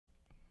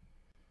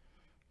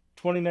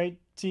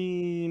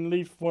2019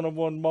 Leaf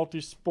 101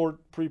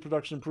 Multi-Sport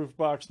Pre-Production Proof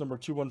Box number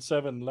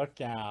 217.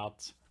 Look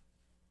out.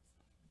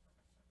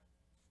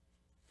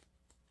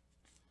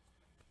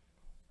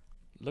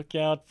 Look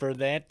out for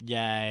that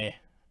guy.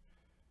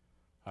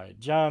 All right,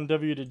 John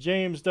W. to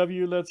James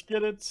W. Let's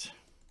get it.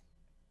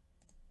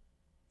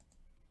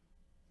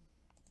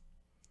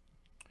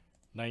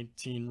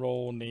 19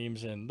 roll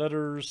names and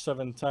letters,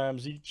 7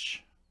 times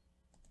each.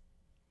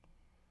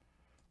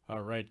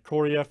 All right,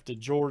 Corey F. to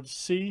George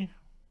C.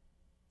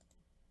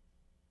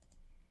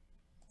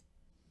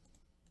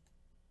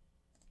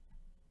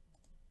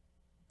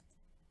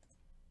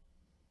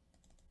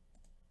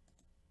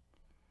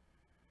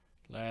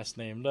 Last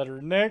name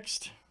letter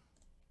next.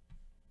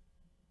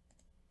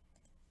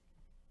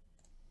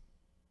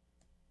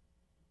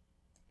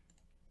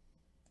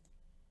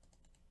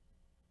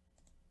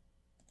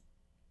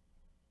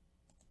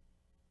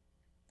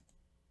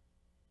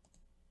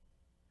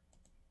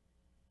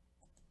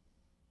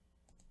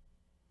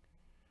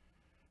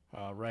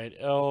 All right,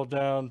 L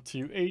down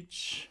to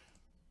H.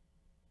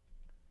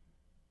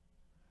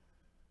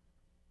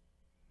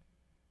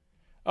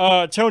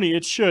 Tony,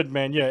 it should,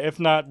 man. Yeah, if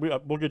not,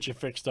 we'll get you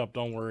fixed up.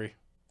 Don't worry.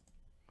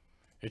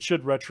 It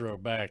should retro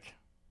back.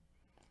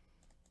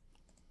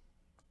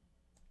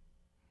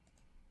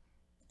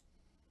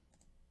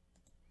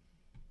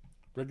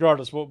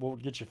 Regardless, we'll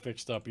get you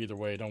fixed up either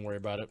way. Don't worry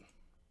about it.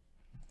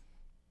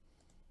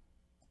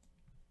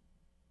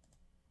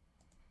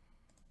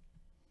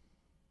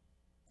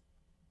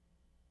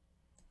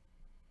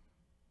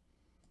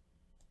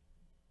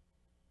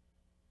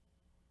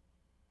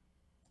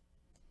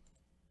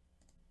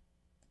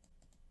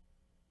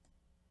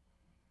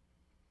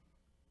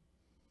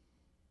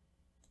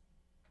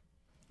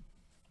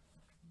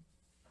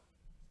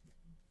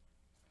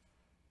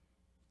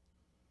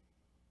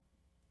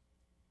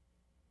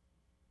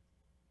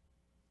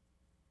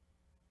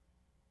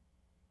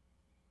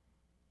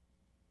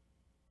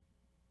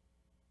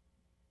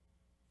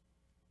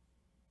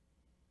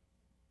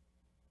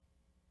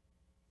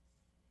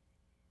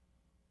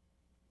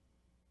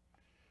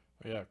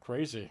 Yeah,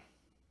 crazy.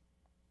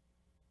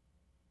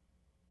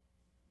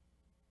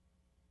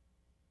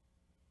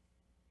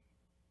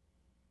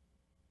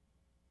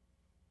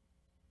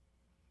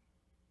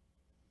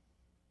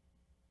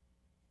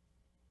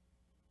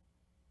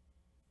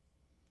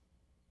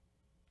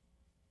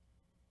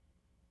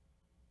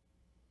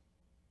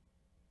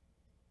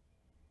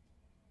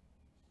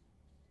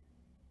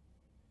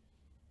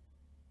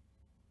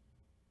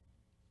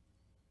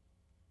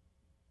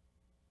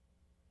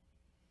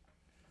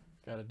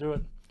 Gotta do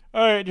it.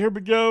 All right, here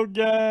we go,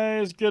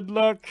 guys. Good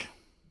luck.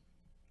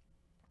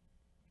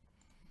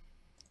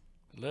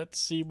 Let's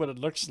see what it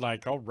looks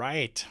like. All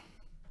right.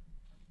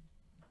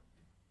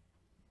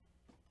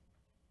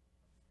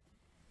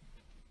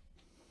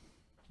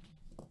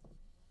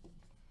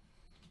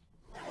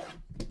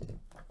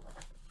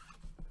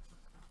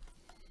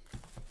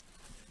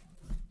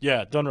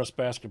 Yeah, Donruss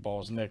basketball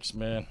is next,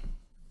 man.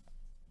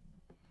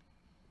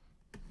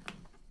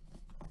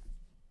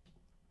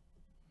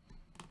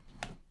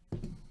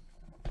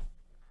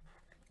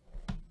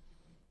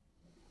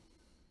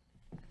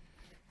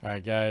 All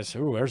right, guys.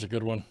 Ooh, there's a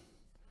good one.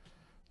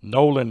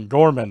 Nolan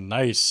Gorman,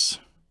 nice.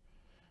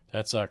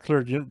 That's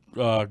clear green.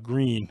 Clear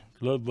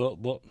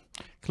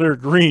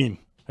green.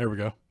 There we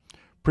go.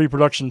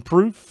 Pre-production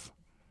proof.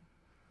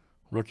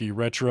 Rookie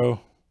retro.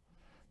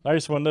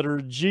 Nice one,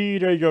 letter G.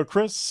 There you go,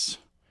 Chris.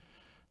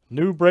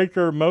 New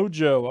Breaker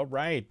Mojo. All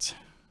right.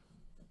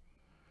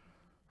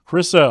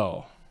 Chris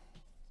L.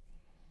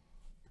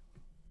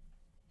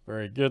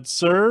 Very good,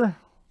 sir.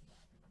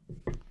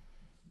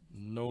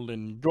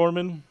 Nolan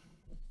Gorman.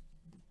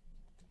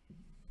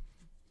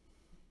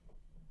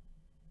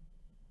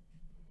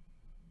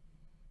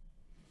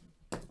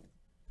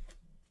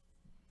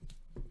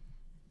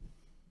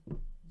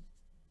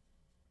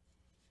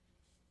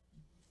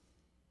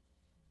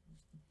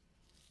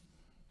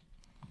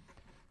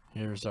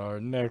 Here's our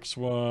next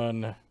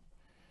one.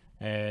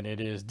 And it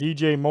is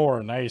DJ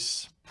Moore.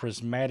 Nice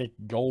prismatic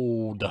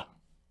gold.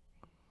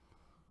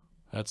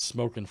 That's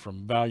smoking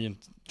from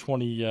Valiant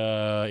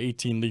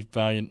 2018 Leaf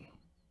Valiant.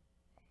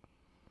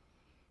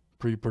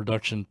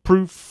 Pre-production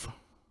proof.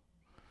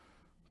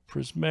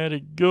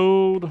 Prismatic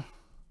gold.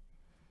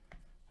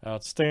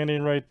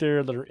 Outstanding right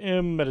there. Letter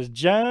M. That is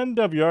John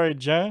W. All right,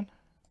 John.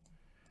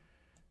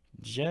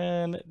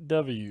 John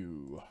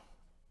W.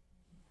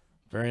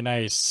 Very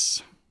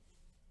nice.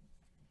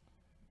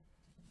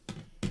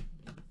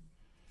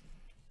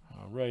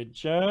 All right,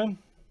 John.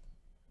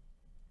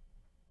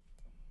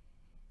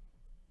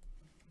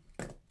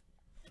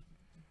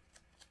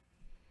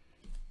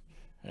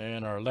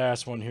 And our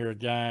last one here,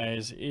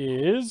 guys,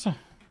 is...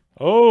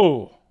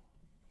 Oh!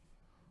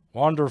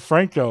 Wander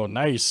Franco.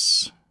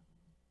 Nice.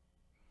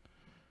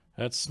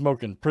 That's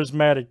smoking.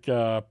 Prismatic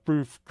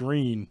proof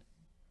green.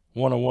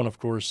 101, of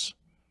course.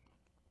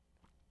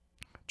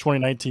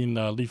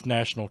 2019 Leaf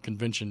National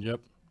Convention.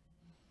 Yep.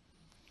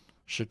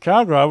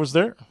 Chicago, I was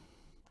there.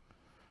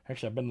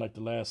 Actually, I've been like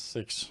the last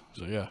 6.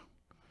 So, yeah.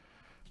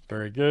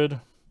 Very good.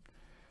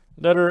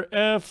 Letter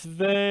F,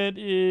 that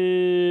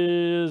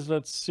is,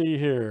 let's see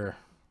here.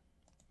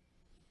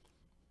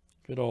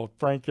 Good old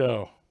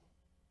Franco.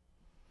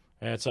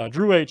 That's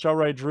Drew H. All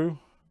right, Drew.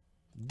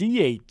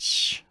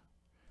 DH.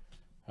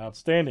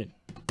 Outstanding.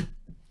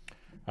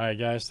 All right,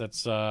 guys,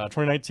 that's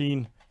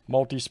 2019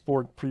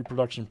 multi-sport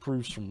pre-production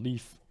proofs from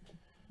Leaf.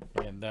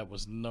 And that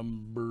was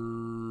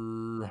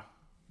number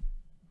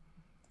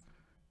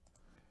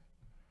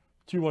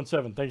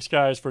 217. Thanks,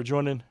 guys, for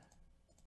joining.